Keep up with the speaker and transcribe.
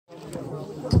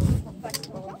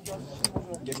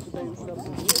Jak tutaj już tam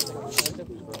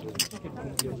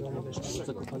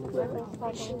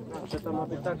że to ma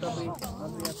być tak, aby ja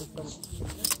to tam...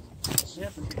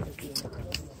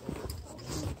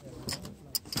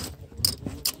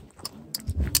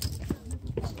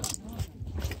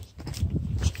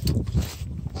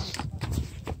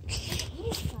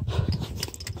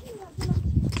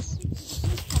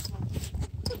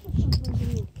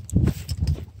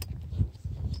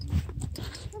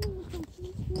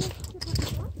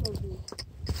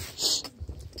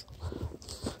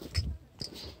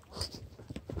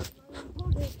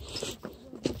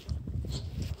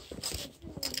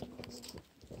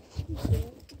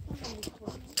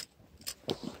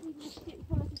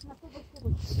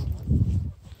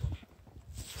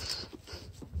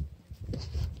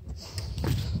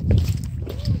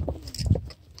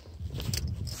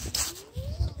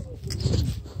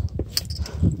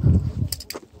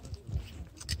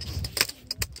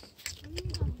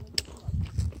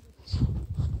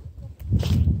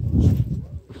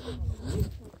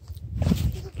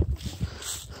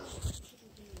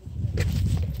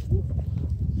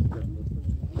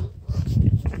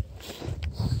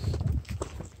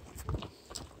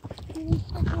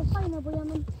 Fajne, bo ja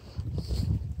mam...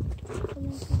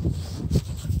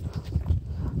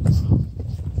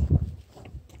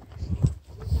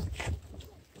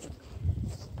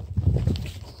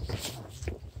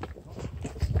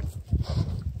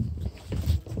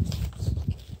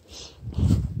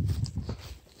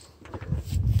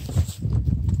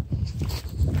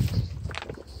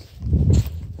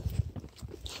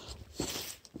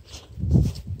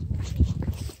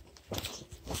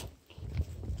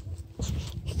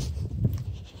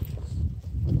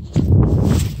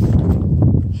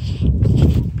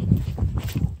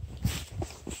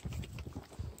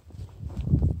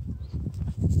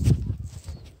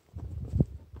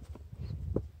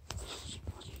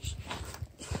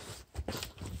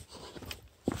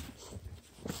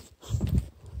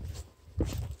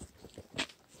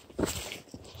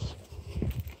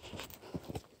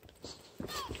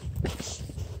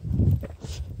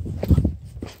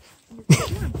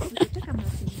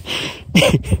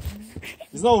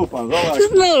 Znowu pan, zobacz.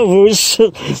 Znowu,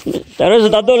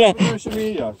 teraz na dole. Będziemy się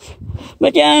mijać.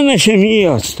 Będziemy się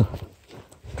mijać to.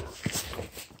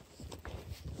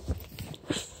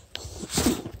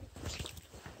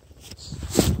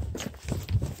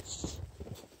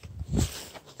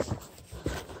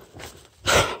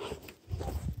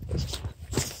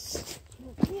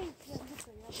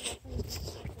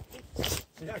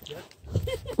 Jakie?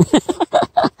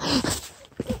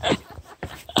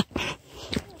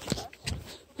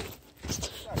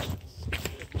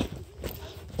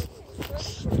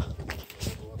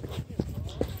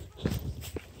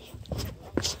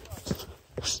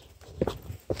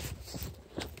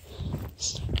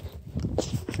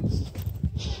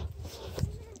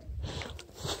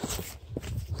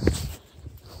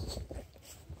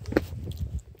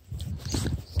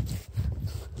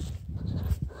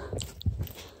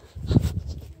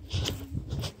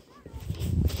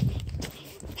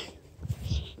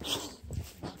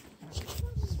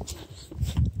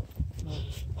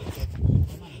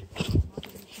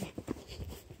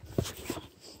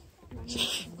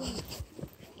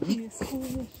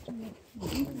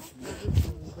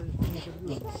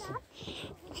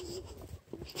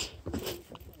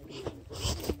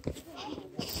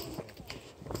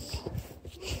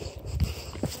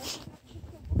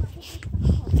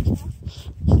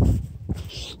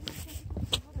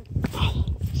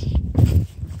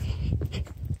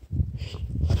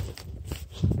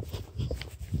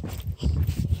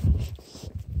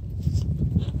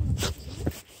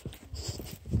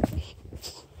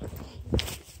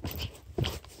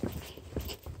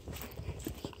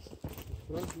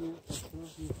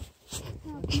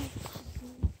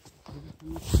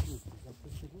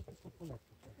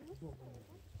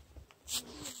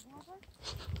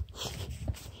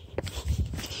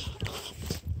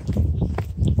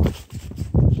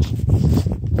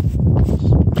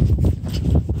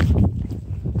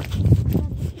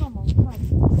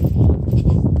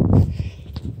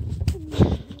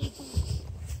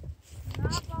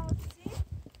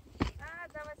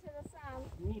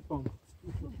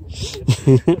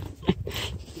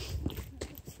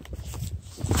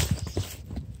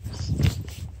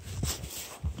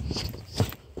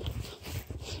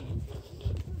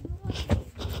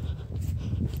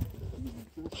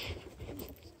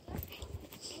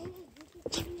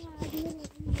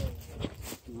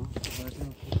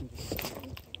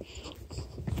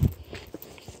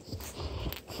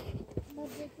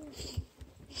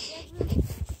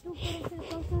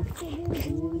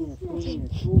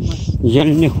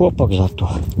 Dzielny chłopak za to.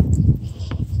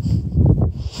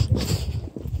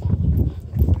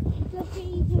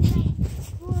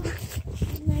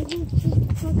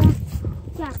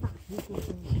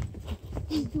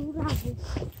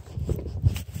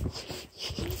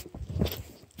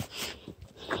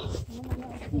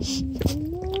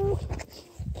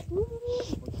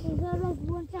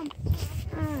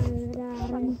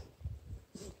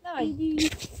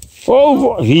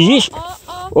 O, widzisz?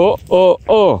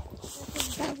 O.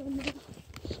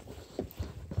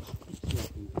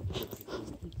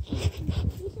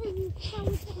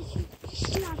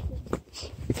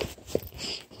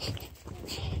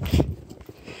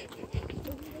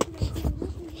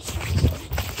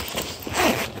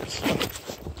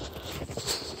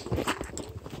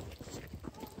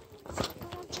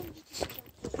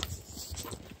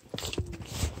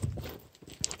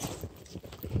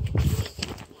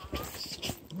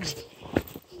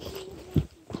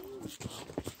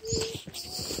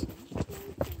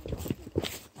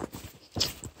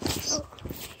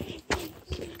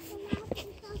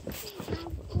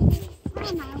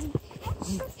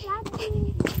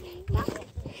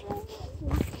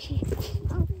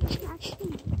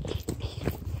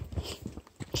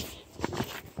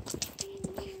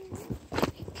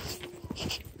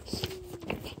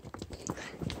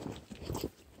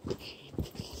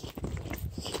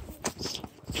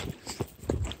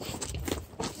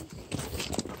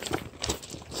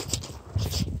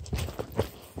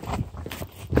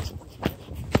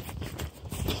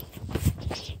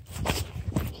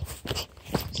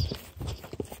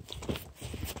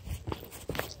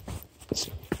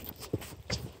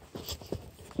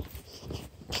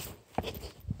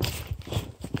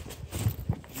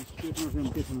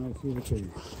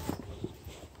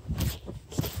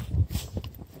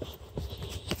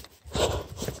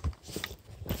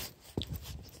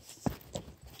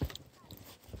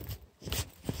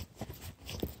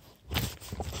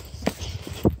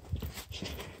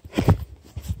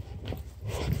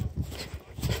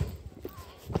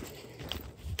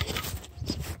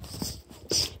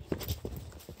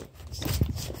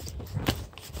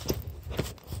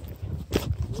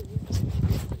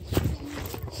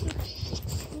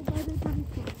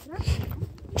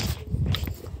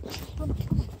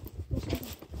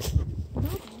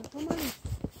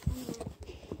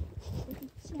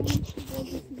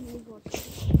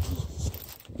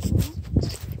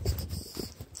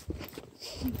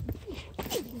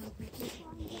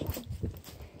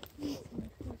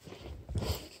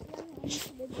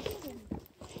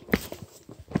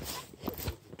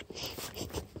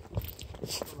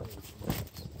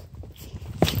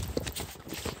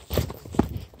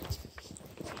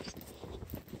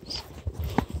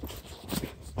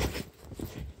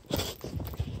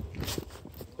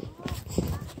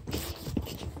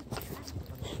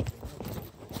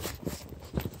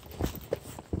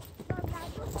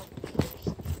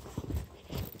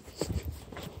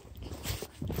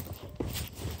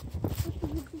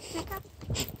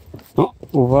 No,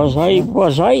 uważaj.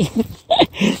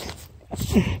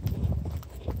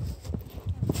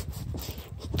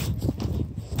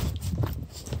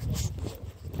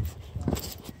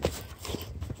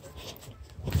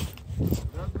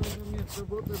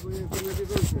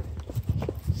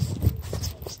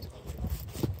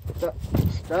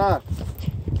 Tak.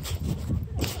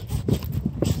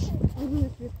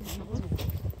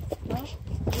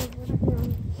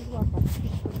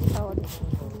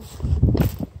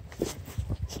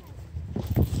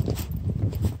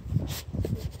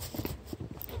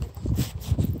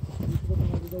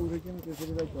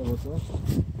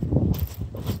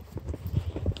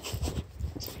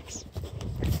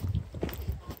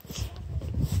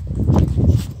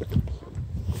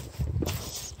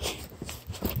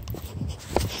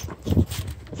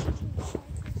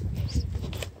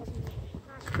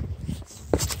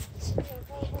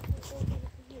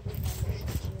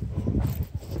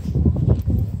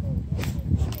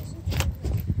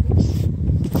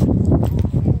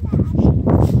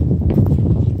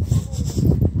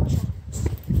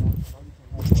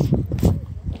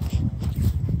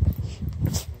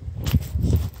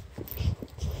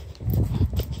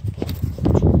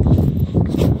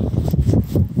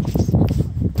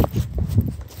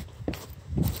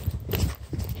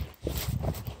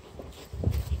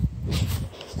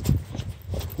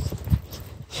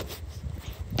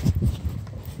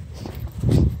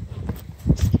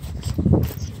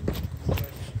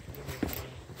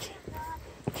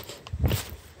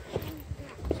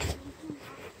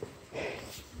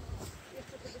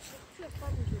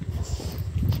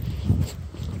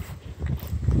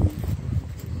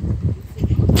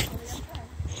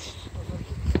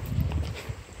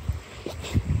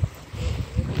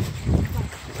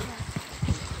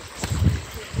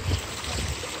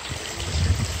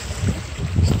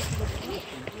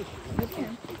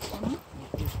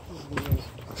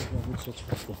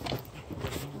 3/4.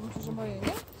 Myślę, że moje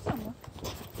nie? Samo.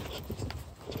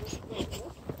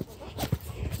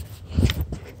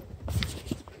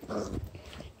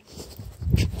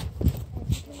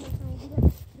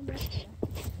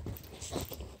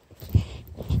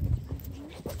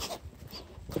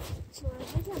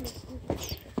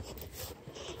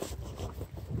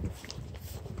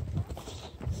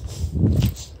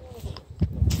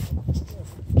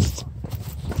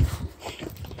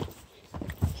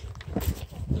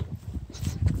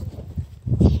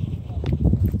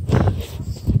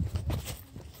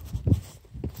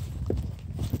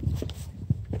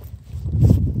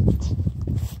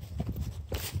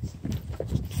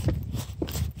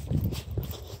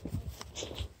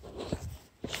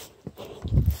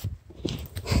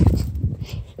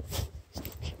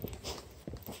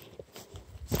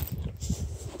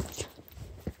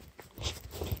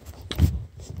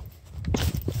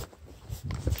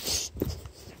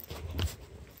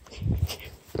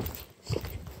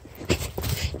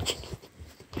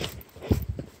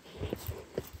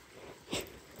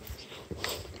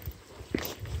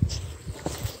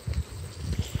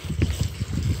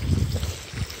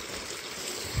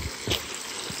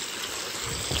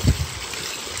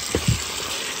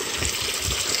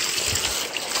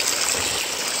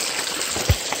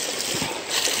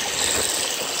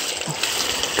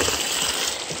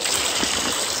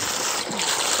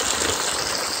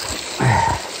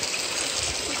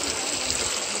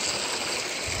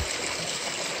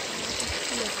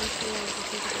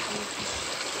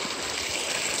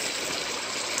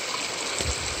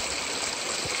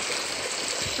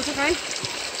 Poczekaj.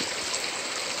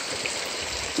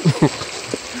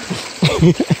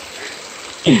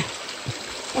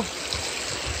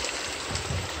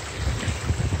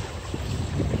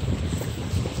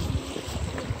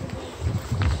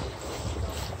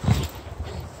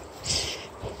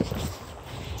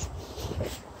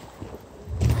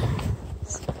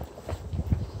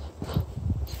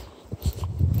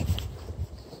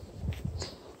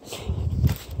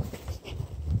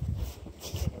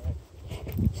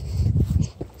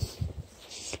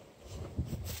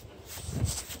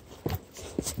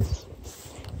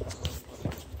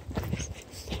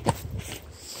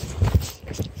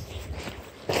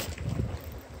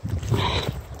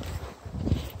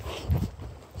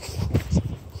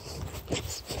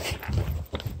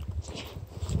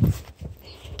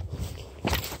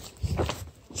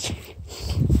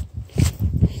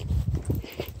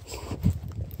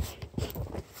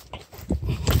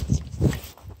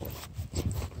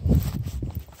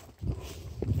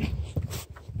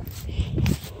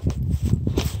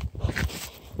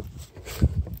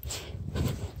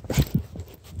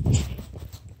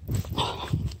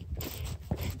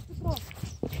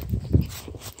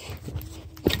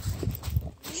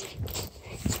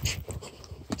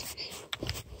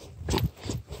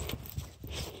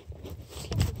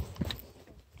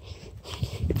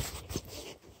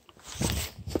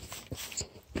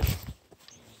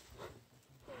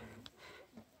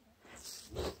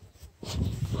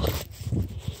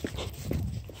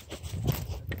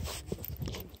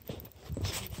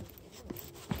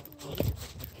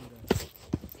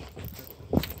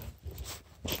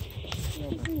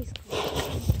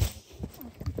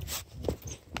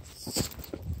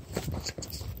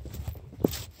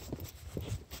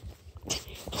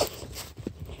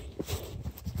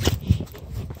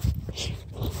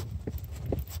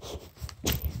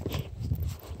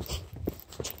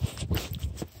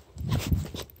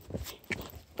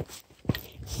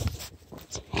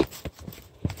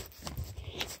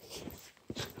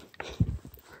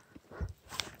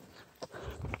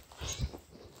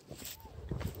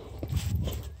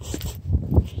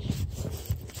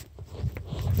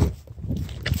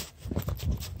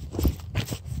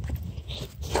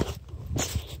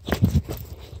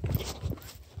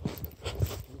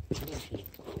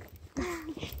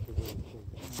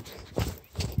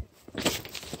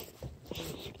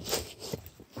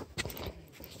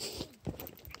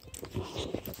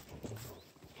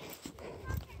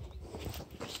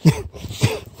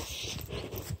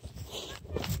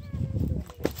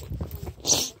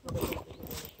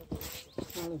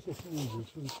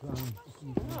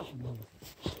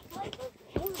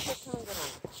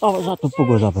 O, za to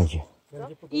pogoda będzie.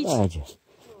 Idź. Będzie.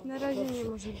 Na razie nie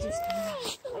może gdzieś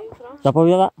tam.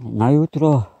 Zapowiada? Na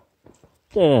jutro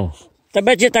też. To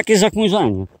będzie takie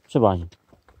zachmurzenie. Przeważnie.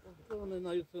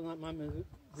 Na jutro mamy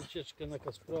wycieczkę na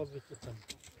Kasprowy,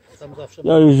 to tam zawsze...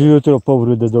 Ja już jutro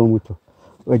powrót do domu, to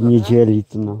od niedzieli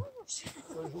to no.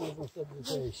 To już można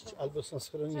wtedy wejść, albo są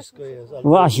schronisko jest, albo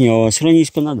Właśnie, o,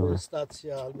 schronisko na dole. jest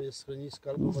stacja, albo jest schronisko,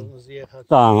 albo można zjechać.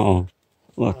 Tak, o.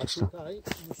 O, A to co? tutaj,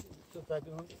 to tak,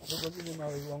 no, do Doliny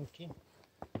Małej Łąki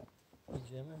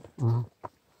idziemy. Aha.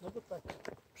 No bo tak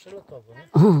przelotowo, nie?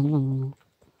 Aha, no, no.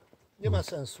 Nie ma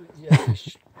sensu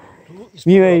jechać tu i z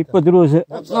Miłej powrotem. podróży.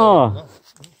 Nawzajem, No, no.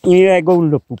 i miłego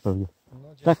urlopu pewnie. No,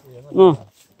 Tak, dziękuję. no.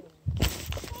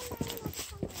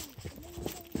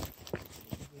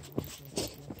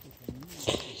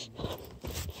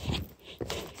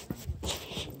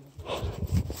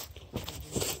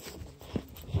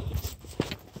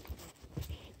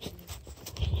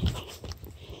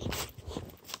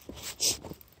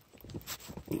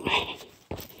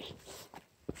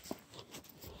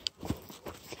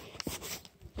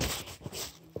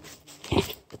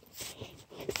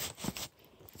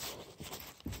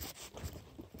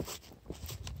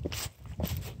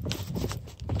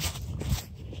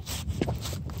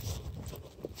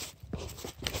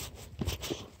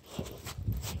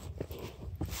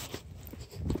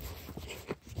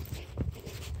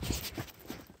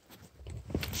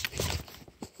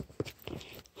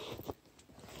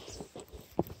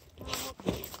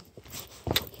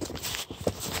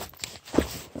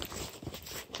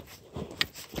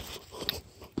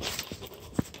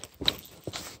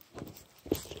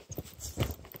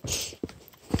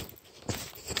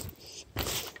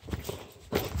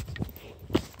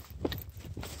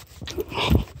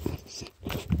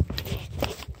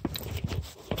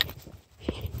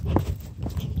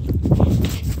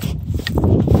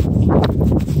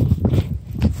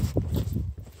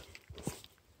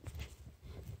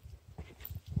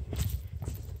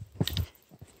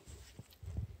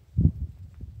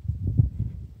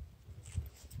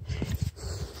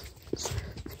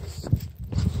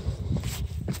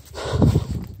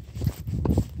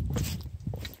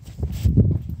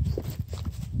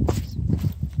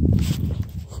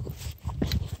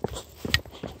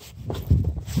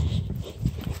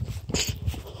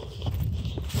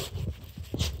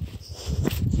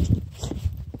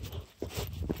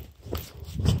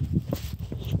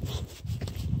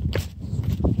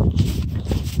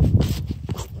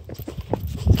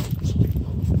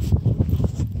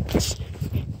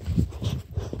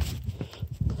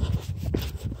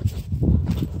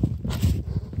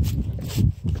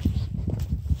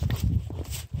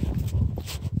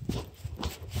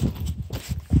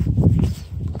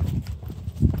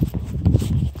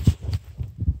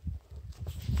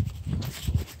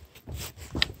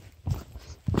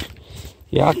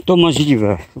 Jak to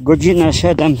możliwe? Godzinę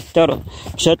 7,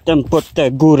 przedtem pod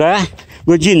tę górę,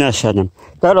 godzinę 7.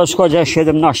 Teraz chodzę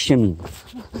 17 minut.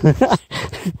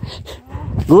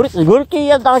 Górki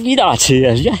jednak inaczej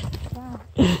jest, nie?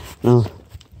 No.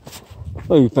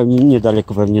 Oj, pewnie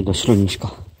niedaleko pewnie do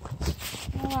schroniska.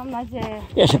 No mam nadzieję.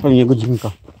 Jeszcze pewnie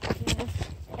godzinka.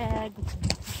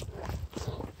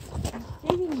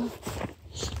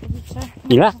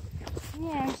 Ile?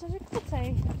 Nie, myślę, że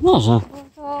krócej. Może. Bo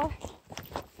to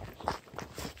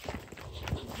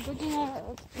godzinę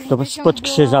To 50 pod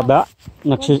krzyża była-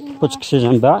 B? Pod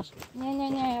krzyżem B?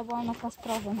 Nie, ja byłam na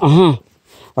Kasprowym. Aha.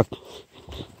 A,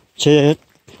 czy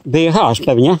wyjechałaś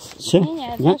pewnie? Czy?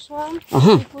 Nie, Nie? weszłam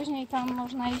Aha. i później tam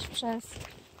można iść przez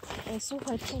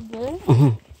suche tuby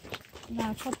Aha.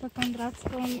 na Kopę Kondracką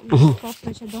i Aha. z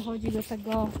Kopy się dochodzi do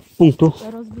tego Punktu?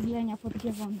 rozwidlenia pod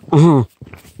Giewont. Aha.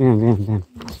 Wiem.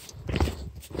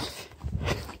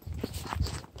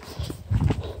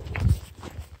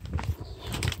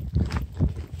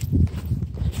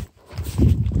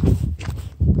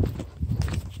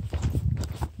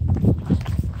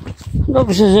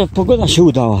 Dobrze, że pogoda się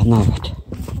udała nawet.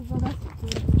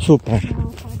 Super.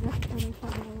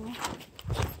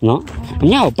 No,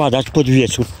 miało padać pod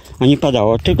wieczór, a nie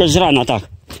padało, tylko z rana tak.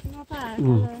 No tak,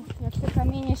 ale jak te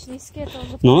kamienie śliskie,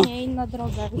 to zupełnie inna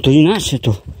droga. To inaczej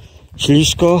to.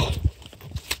 Ślisko.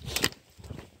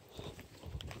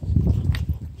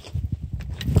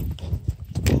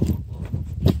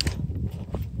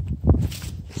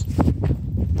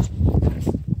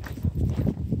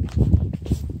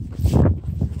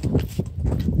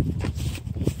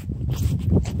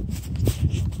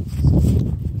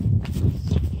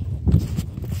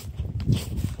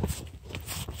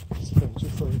 Skończy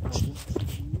sobie pani.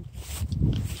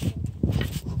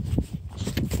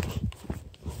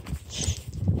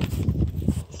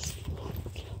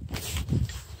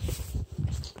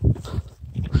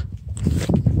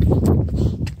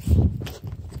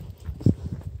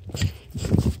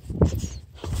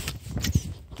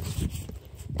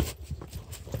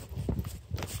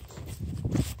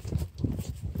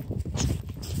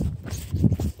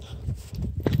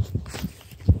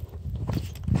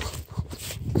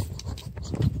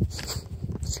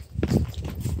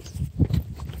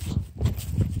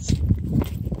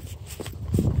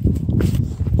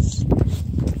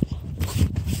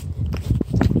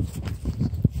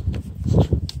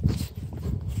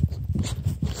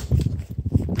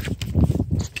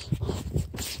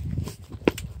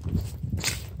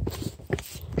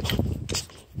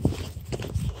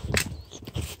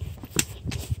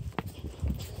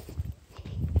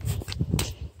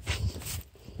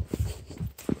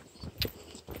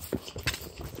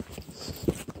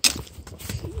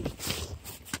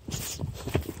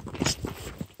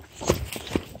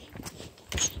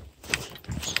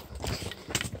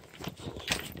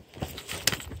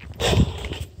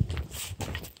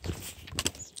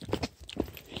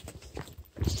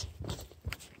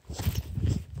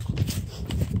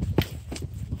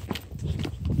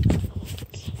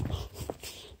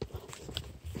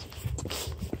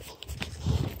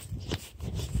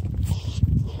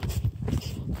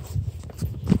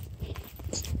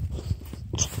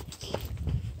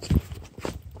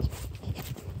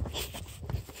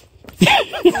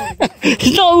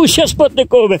 Znowu się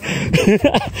spotykamy.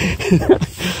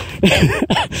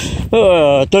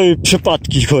 O, to i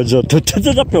przypadki chodzą, to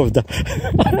naprawdę.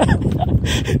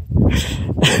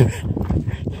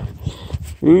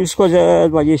 Już chodzę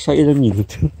 21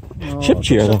 minut. No,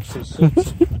 Szybciej jadę. szybciej.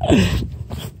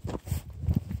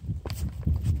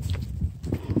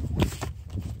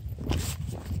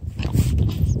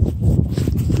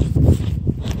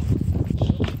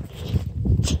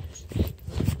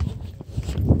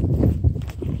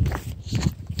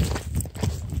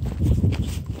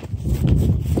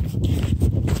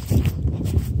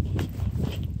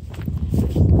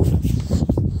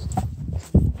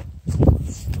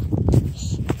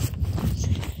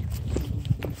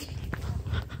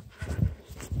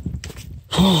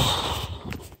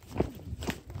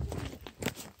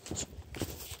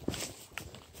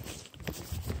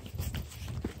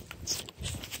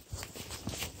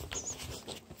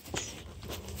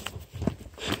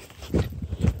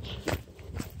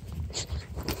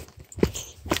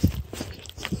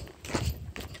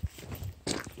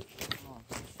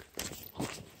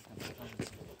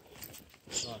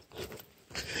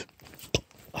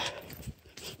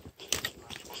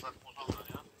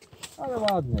 Ale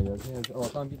ładnie jest, nie? O,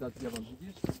 tam widać Giewont,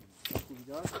 widzisz? Tu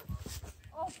widać?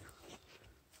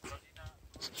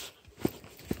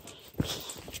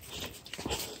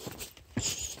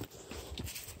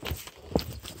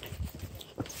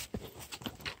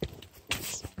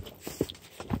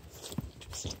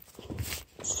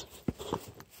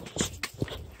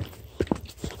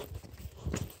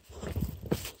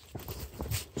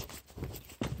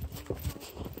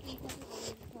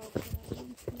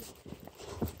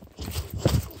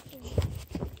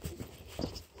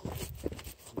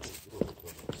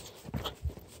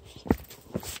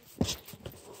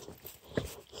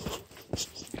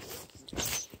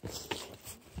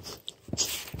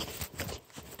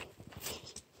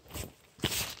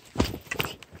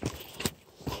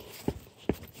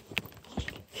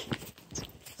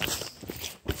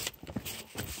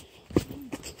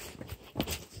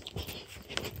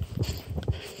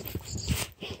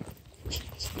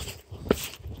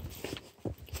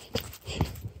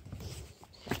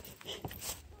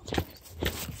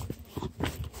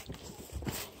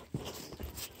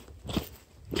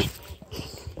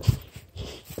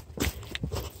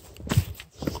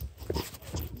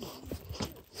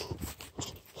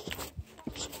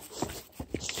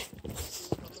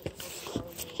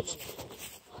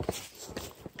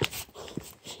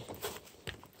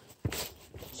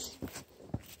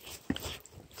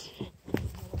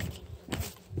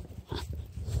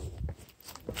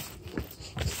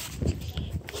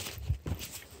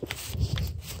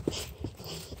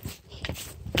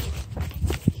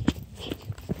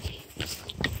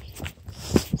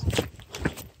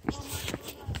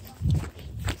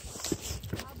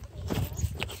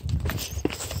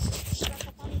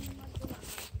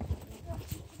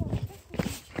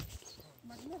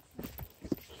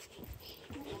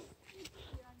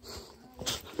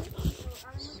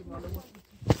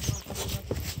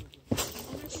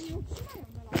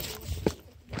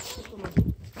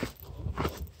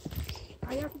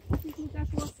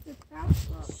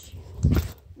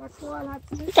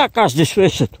 I tak każdy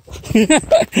słyszy to.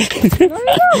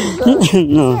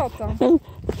 No. Co to?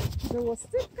 Było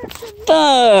stypka czy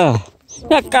Tak.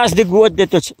 Jak każdy głodny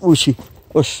to musi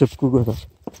o szybku go dać.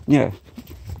 Nie.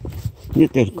 Nie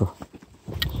tylko.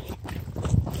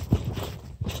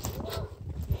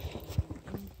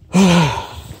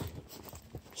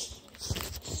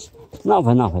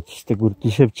 Nawet z tej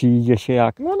górki szybciej idzie się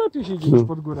jak. No lepiej się idzie niż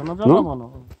pod górę, no wiadomo,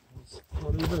 no.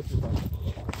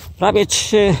 Prawie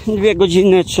 2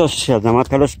 godziny 3-7, a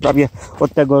teraz prawie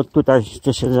od tego tutaj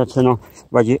to się zaczyna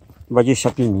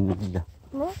 25 minut idę.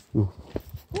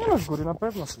 Nie no, z góry na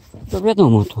pewno szybciej. To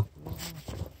wiadomo to.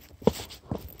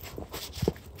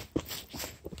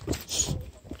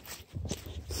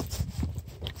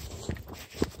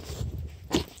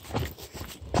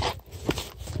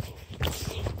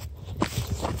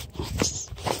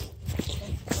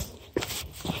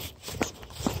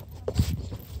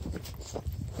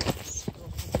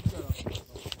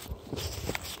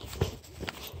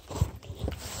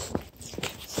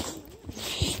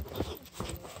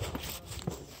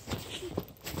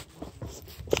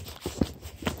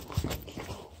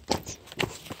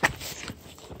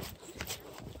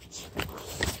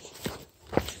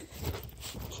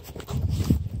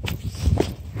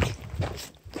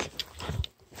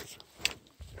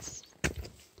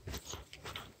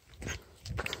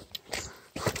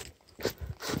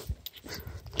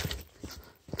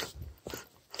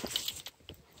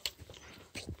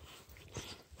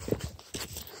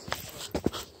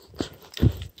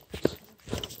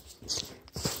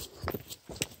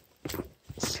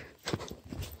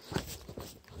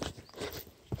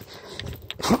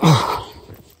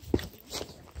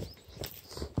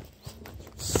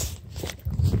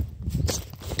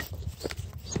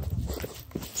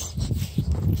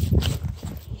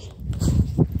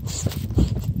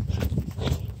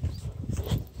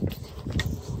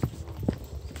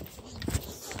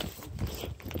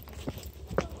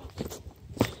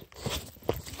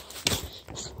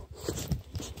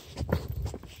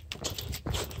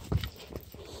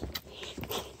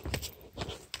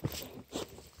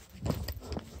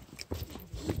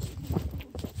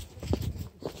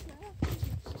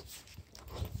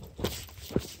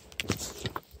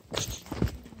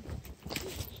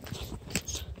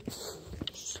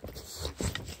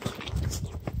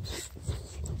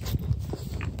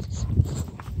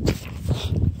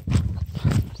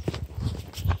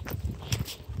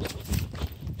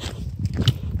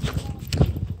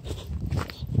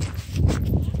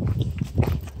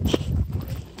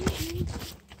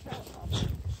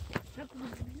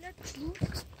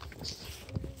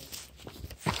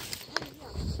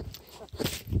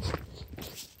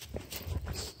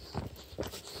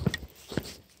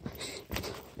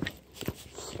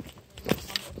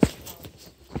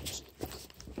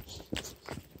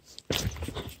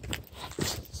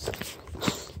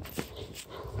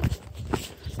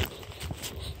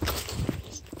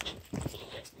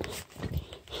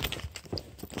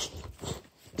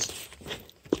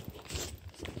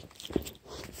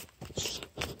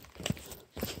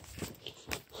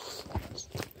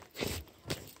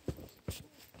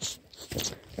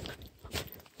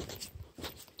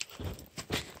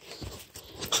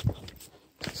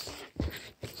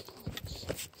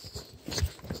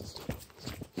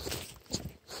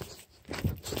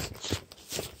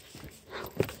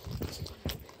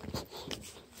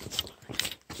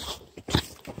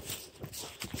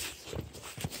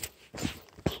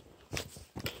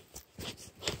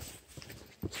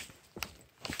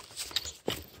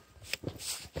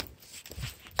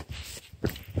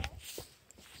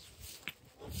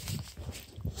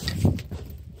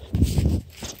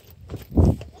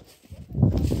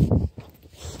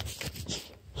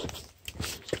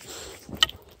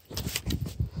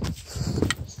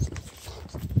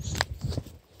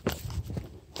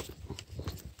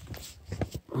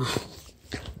 Ja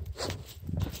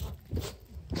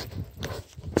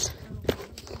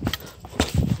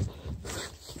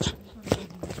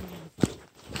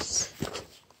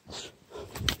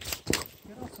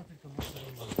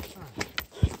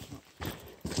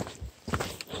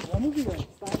mówiłem,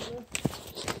 stary.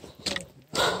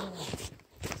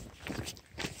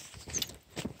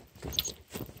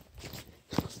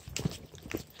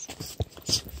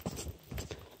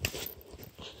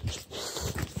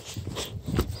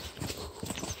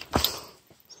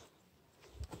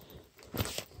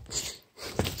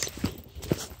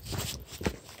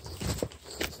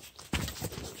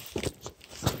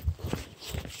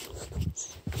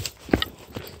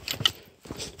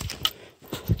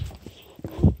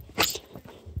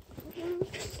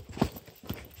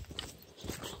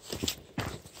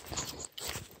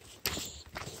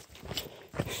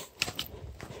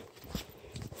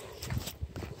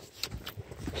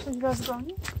 Ktoś go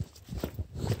zgoni?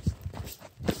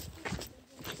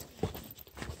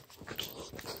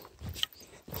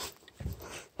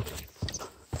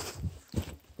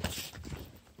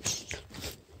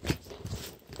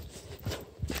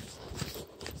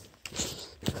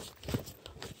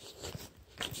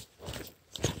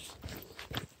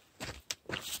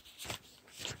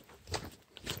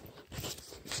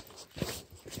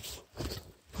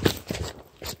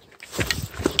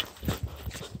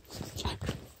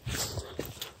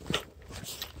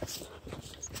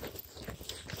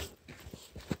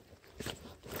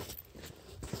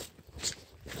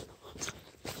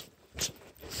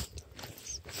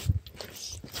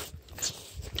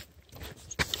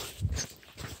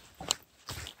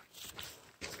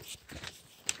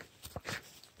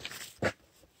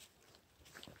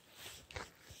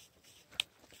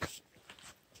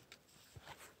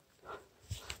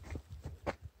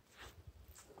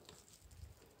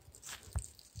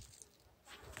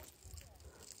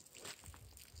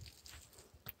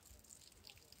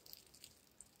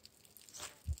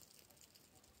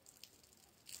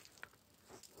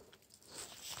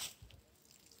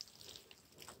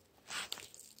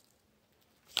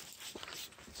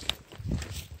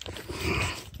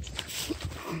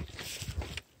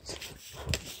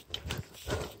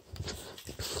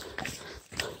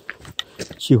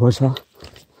 Cicho, co?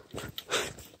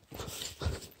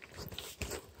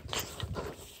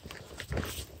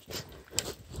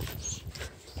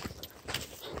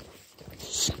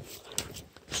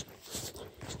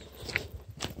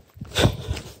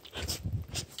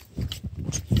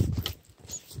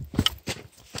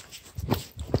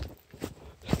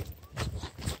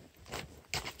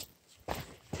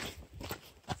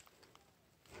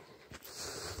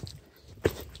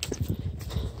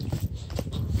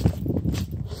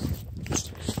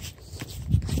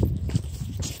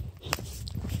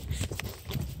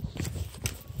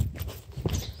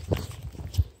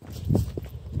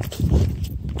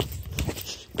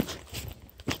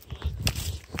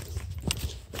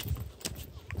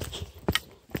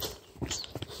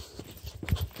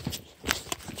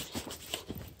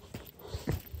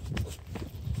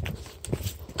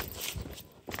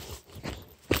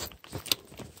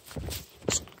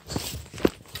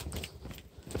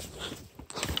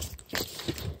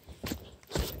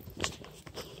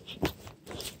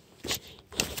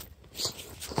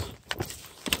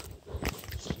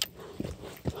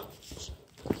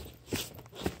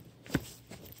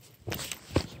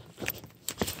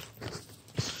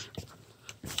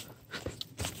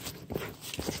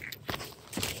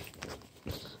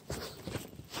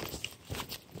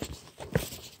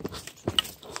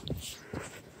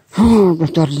 O,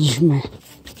 dotarliśmy.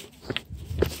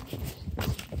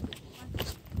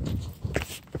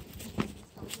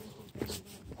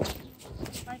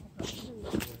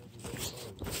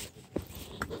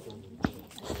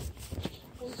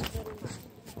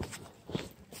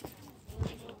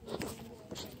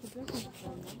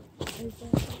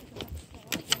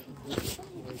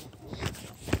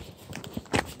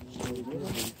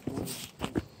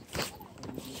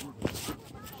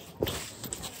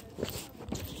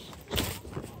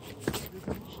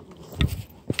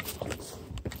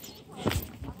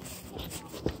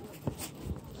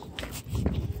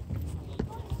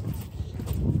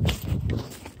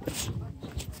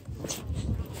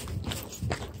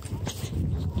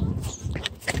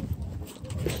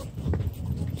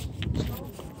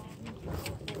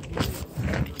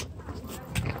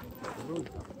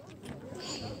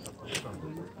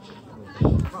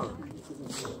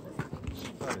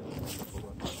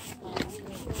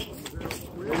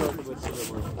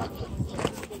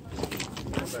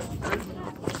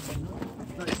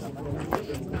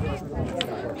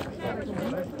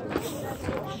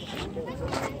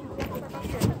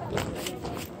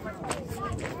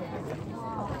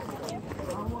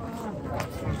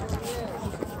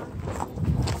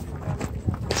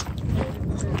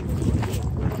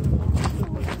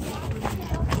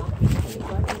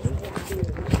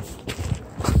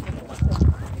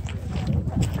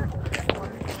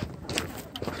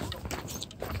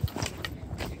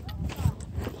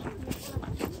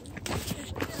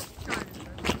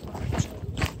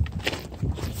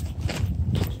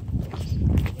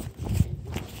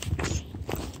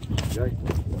 Czekaj.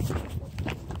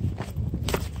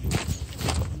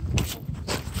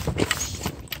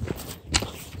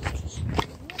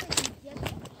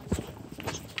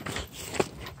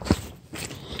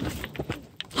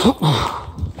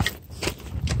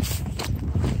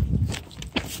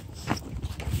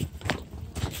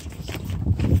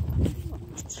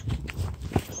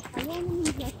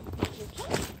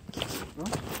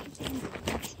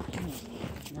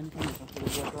 Ja nie pamiętam, wtedy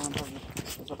była to naprawdę.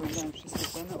 Zapamiętałem wszystkie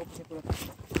ceny, opcje, które